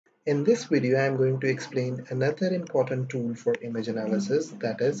In this video, I am going to explain another important tool for image analysis,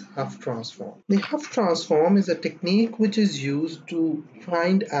 that is Hough Transform. The Hough Transform is a technique which is used to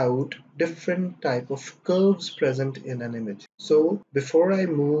find out different type of curves present in an image. So before I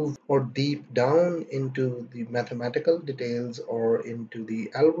move or deep down into the mathematical details or into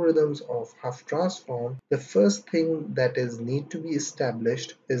the algorithms of Hough Transform, the first thing that is need to be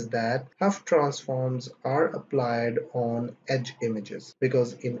established is that Hough Transforms are applied on edge images,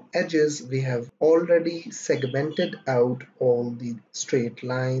 because in edges we have already segmented out all the straight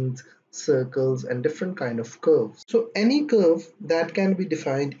lines, circles and different kind of curves. So any curve that can be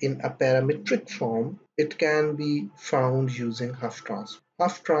defined in a parametric form, it can be found using Hough Transform.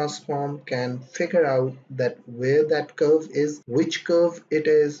 Hough Transform can figure out that where that curve is, which curve it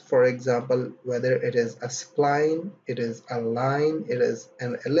is, for example, whether it is a spline, it is a line, it is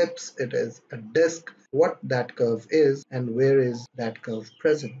an ellipse, it is a disk, what that curve is and where is that curve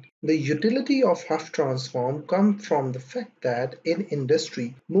present. The utility of Hough Transform comes from the fact that in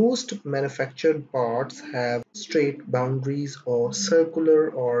industry, most manufactured parts have straight boundaries or circular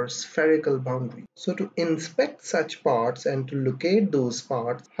or spherical boundaries. So to inspect such parts and to locate those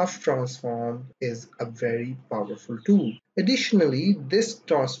parts, Hough Transform is a very powerful tool. Additionally, this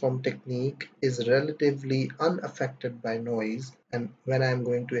transform technique is relatively unaffected by noise, and when I'm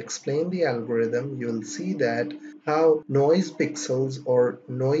going to explain the algorithm, you will see that how noise pixels or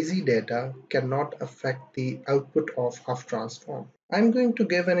noisy data cannot affect the output of Hough Transform. I'm going to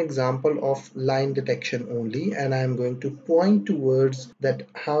give an example of line detection only, and I'm going to point towards that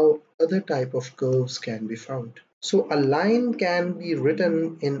how other type of curves can be found. So a line can be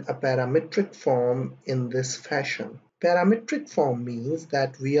written in a parametric form in this fashion. Parametric form means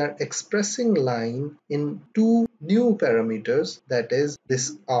that we are expressing line in two new parameters, that is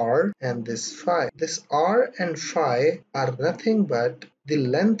this r and this phi. This r and phi are nothing but the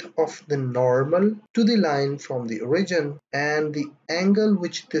length of the normal to the line from the origin and the angle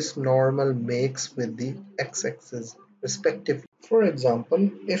which this normal makes with the x-axis respectively. For example,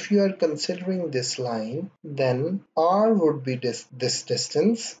 if you are considering this line, then r would be this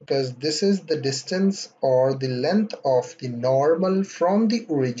distance, because this is the distance or the length of the normal from the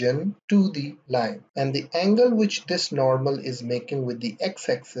origin to the line, and the angle which this normal is making with the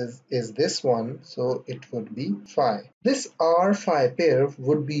x-axis is this one, so it would be phi. This r-phi pair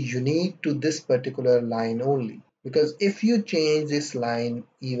would be unique to this particular line only, because if you change this line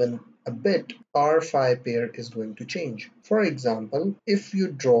even a bit, r-phi pair is going to change. For example, if you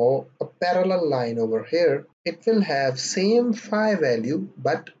draw a parallel line over here, it will have same phi value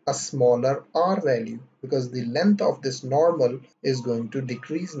but a smaller r value, because the length of this normal is going to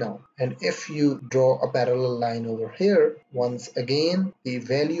decrease now. And if you draw a parallel line over here, once again the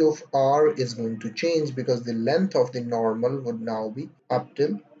value of r is going to change, because the length of the normal would now be up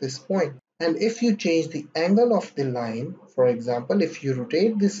till this point. And if you change the angle of the line, for example, if you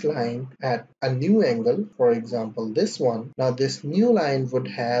rotate this line at a new angle, for example this one, now this new line would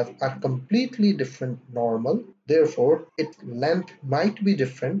have a completely different normal. Therefore, its length might be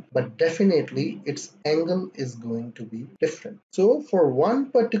different, but definitely its angle is going to be different. So for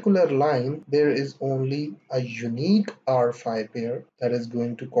one particular line, there is only a unique r-phi pair that is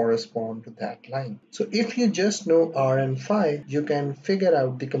going to correspond to that line. So if you just know r and phi, you can figure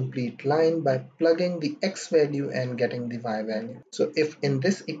out the complete line by plugging the x value and getting the y value. So if in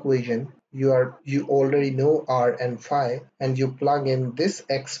this equation you already know r and phi, and you plug in this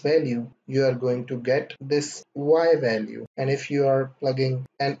x value, you are going to get this y value, and if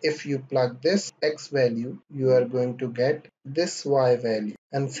you plug this x value, you are going to get this y value,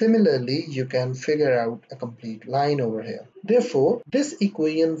 and similarly you can figure out a complete line over here. Therefore, this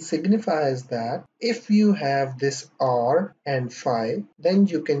equation signifies that if you have this r and phi, then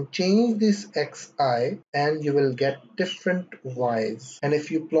you can change this xi and you will get different y's, and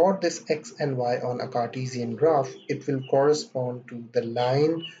if you plot this x and y on a Cartesian graph, it will correspond to the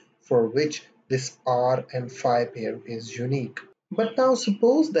line for which this r and phi pair is unique. But now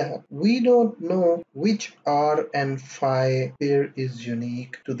suppose that we don't know which r and phi pair is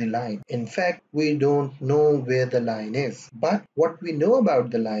unique to the line. In fact, we don't know where the line is. But what we know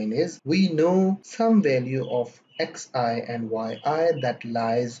about the line is we know some value of xi and yi that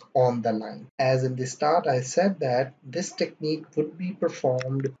lies on the line. As in the start I said that this technique would be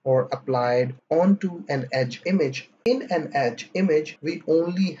performed or applied onto an edge image. In an edge image, we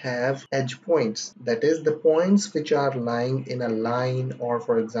only have edge points, that is the points which are lying in a line or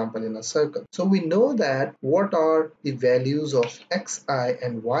for example in a circle. So we know that what are the values of xi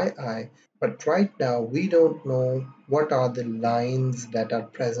and yi, but right now we don't know what are the lines that are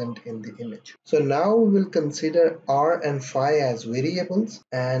present in the image. So now we will consider r and phi as variables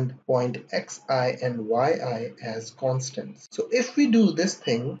and point xi and yi as constants. So if we do this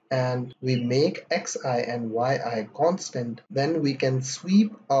thing and we make xi and yi constant, then we can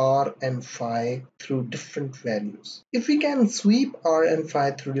sweep r and phi through different values. If we can sweep r and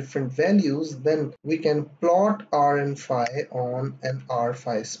phi through different values, then we can plot r and phi on an r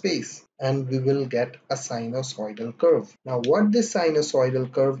phi space, and we will get a sinusoidal curve. Now what this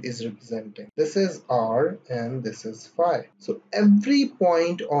sinusoidal curve is representing? This is r and this is phi. So every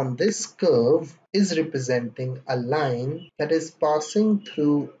point on this curve is representing a line that is passing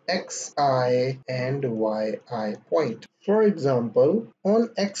through xi and yi point. For example, on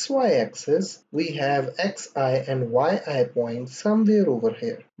xy axis, we have xi and yi points somewhere over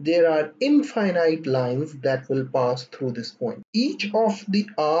here. There are infinite lines that will pass through this point. Each of the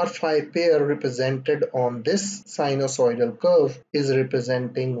r-phi pair represented on this sinusoidal curve is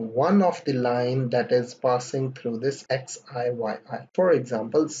representing one of the line that is passing through this xi, yi. For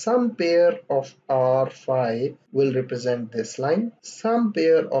example, some pair of r-phi will represent this line, some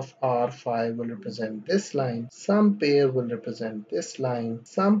pair of r-phi will represent this line, some pair will represent this line,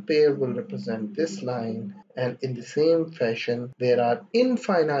 some pair will represent this line, and in the same fashion there are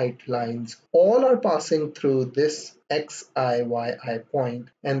infinite lines. All are passing through this xi, yi point,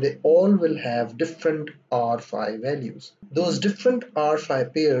 and they all will have different r-phi values. Those different r-phi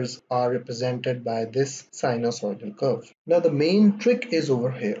pairs are represented by this sinusoidal curve. Now the main trick is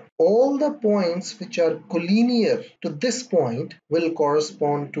over here. All the points which are collinear to this point will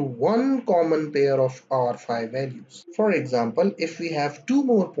correspond to one common pair of r-phi values. For example, if we have two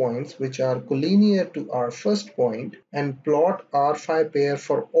more points which are collinear to our first point and plot r-phi pair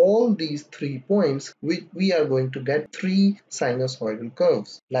for all these 3 points, we are going to get 3 sinusoidal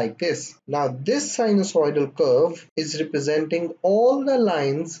curves like this. Now this sinusoidal curve is representing all the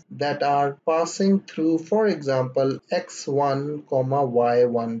lines that are passing through, for example, x1,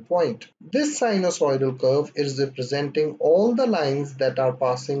 y1 point. This sinusoidal curve is representing all the lines that are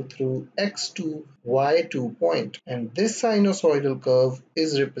passing through x2, y2 point, and this sinusoidal curve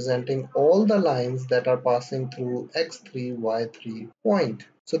is representing all the lines that are passing through x3, y3 point.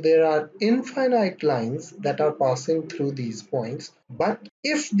 So there are infinite lines that are passing through these points, but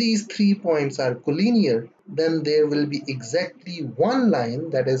if these 3 points are collinear, then there will be exactly one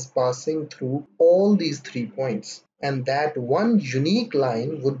line that is passing through all these 3 points. And that one unique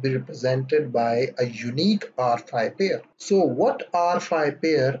line would be represented by a unique R-phi pair. So what R-phi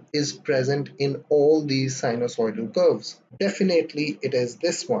pair is present in all these sinusoidal curves? Definitely it is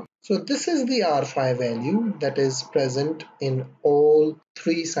this one. So this is the R-phi value that is present in all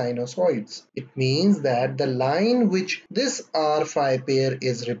 3 sinusoids. It means that the line which this R-phi pair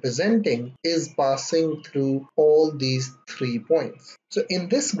is representing is passing through all these 3 points. So in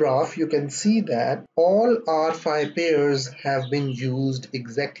this graph you can see that all R-phi pairs have been used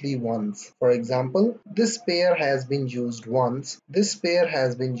exactly once. For example, this pair has been used once, this pair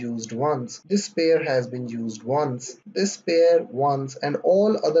has been used once, this pair has been used once, this pair once, and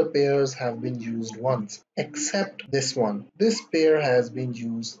all other pairs have been used once except this one. This pair has been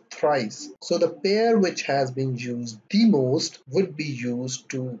used thrice. So the pair which has been used the most would be used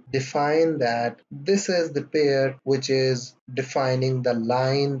to define that this is the pair which is defining the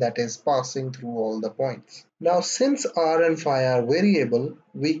line that is passing through all the points. Now since r and phi are variable,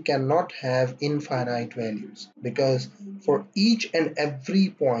 we cannot have infinite values, because for each and every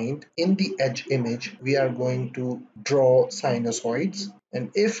point in the edge image we are going to draw sinusoids, and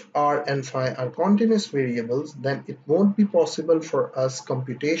if r and phi are continuous variables, then it won't be possible for us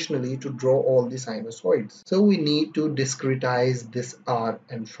computationally to draw all the sinusoids. So we need to discretize this r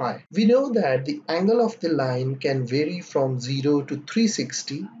and phi. We know that the angle of the line can vary from 0 to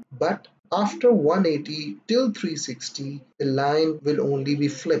 360, but after 180 till 360, the line will only be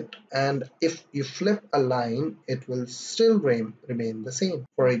flipped, and if you flip a line, it will still remain the same.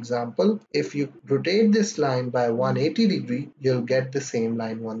 For example, if you rotate this line by 180 degree, you'll get the same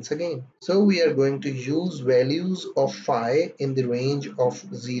line once again. So we are going to use values of phi in the range of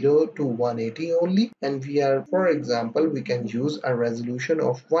 0 to 180 only, and for example, we can use a resolution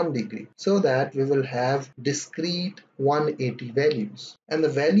of 1 degree so that we will have discrete 180 values, and the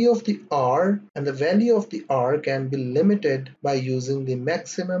value of the r can be limited limited by using the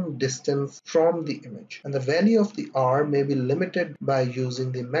maximum distance from the image, and the value of the R may be limited by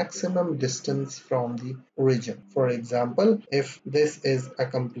using the maximum distance from the origin. For example, if this is a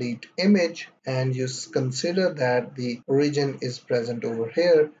complete image and you consider that the origin is present over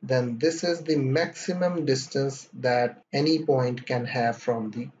here, then this is the maximum distance that any point can have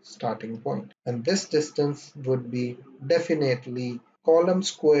from the starting point, and this distance would be definitely column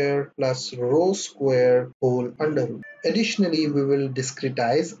square plus row square whole under root. Additionally, we will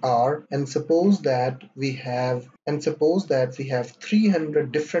discretize R and suppose that we have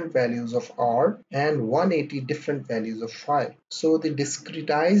 300 different values of R and 180 different values of phi. So the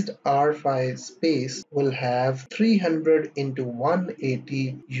discretized R phi space will have 300 into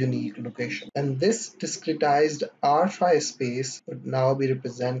 180 unique locations. And this discretized R phi space would now be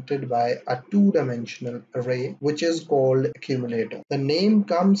represented by a two-dimensional array, which is called accumulator. The name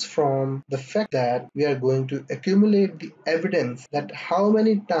comes from the fact that we are going to accumulate the evidence that how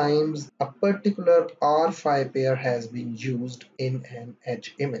many times a particular R phi pair has been used in an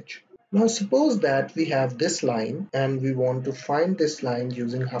edge image. Now suppose that we have this line and we want to find this line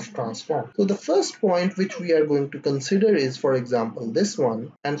using Hough Transform. So the first point which we are going to consider is, for example, this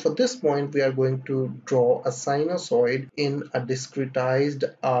one, and for this point we are going to draw a sinusoid in a discretized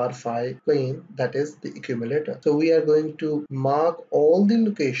R phi plane, that is the accumulator. So we are going to mark all the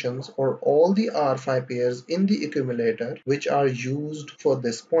locations or all the R phi pairs in the accumulator which are used for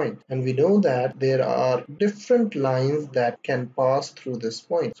this point, and we know that there are different lines that can pass through this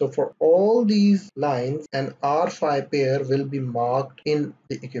point. So for all these lines, an R phi pair will be marked in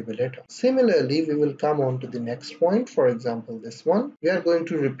the accumulator. Similarly, we will come on to the next point, for example this one. We are going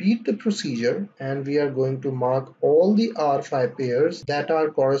to repeat the procedure and we are going to mark all the R phi pairs that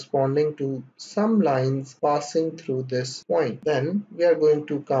are corresponding to some lines passing through this point. Then we are going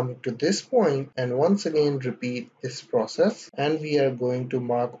to come to this point and once again repeat this process, and we are going to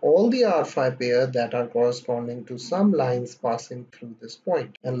mark all the R phi pair that are corresponding to some lines passing through this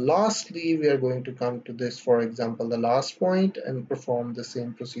point. And lastly, we are going to come to this, for example, the last point, and perform the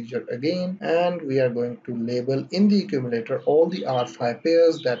same procedure again, and we are going to label in the accumulator all the R phi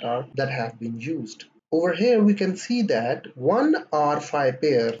pairs that have been used. Over here we can see that one R phi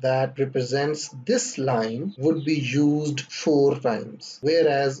pair that represents this line would be used 4 times,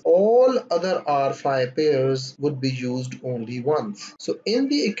 whereas all other R phi pairs would be used only once. So in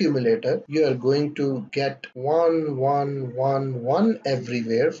the accumulator you are going to get 1, 1, 1, 1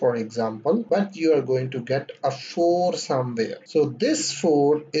 everywhere, for example, but you are going to get a 4 somewhere. So this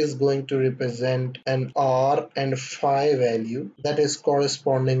 4 is going to represent an R and phi value that is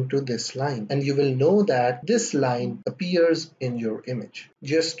corresponding to this line, and you will know that this line appears in your image.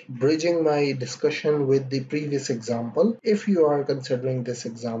 Just bridging my discussion with the previous example, if you are considering this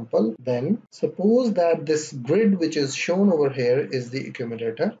example, then suppose that this grid which is shown over here is the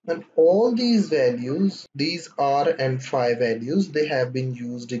accumulator, and all these values, these R and phi values, they have been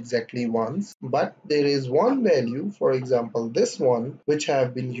used exactly once, but there is one value, for example this one, which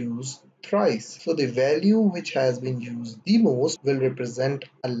have been used thrice. So the value which has been used the most will represent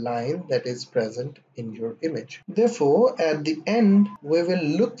a line that is present in your image. Therefore, at the end, we will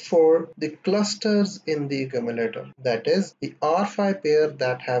look for the clusters in the accumulator, that is the R phi pair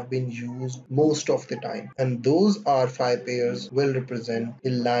that have been used most of the time, and those R phi pairs will represent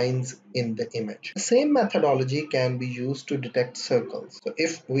the lines in the image. The same methodology can be used to detect circles. So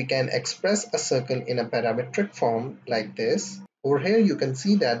if we can express a circle in a parametric form like this, over here you can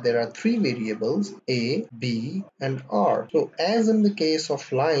see that there are 3 variables, A, B and R. So as in the case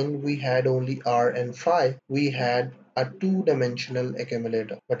of line, we had only R and phi, we had a 2-dimensional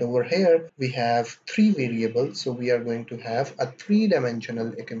accumulator, but over here we have 3 variables, so we are going to have a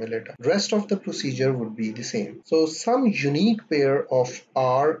 3-dimensional accumulator. Rest of the procedure would be the same. So some unique pair of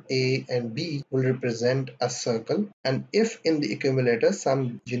R, A and B will represent a circle, and if in the accumulator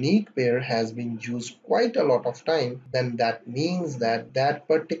some unique pair has been used quite a lot of time, then that means that that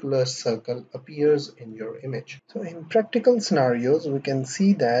particular circle appears in your image. So in practical scenarios, we can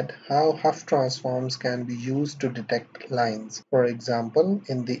see that how Hough transforms can be used to detect lines. For example,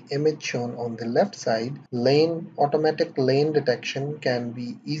 in the image shown on the left side, automatic lane detection can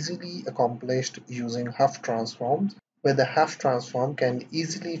be easily accomplished using Hough transforms, where the Hough transform can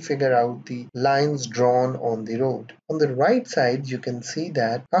easily figure out the lines drawn on the road. On the right side, you can see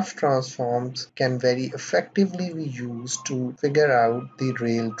that Hough transforms can very effectively be used to figure out the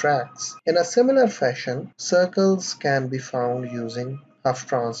rail tracks. In a similar fashion, circles can be found using Hough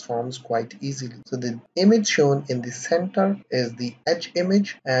transforms quite easily. So the image shown in the center is the edge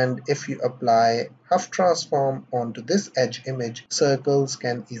image, and if you apply Hough transform onto this edge image, circles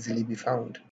can easily be found.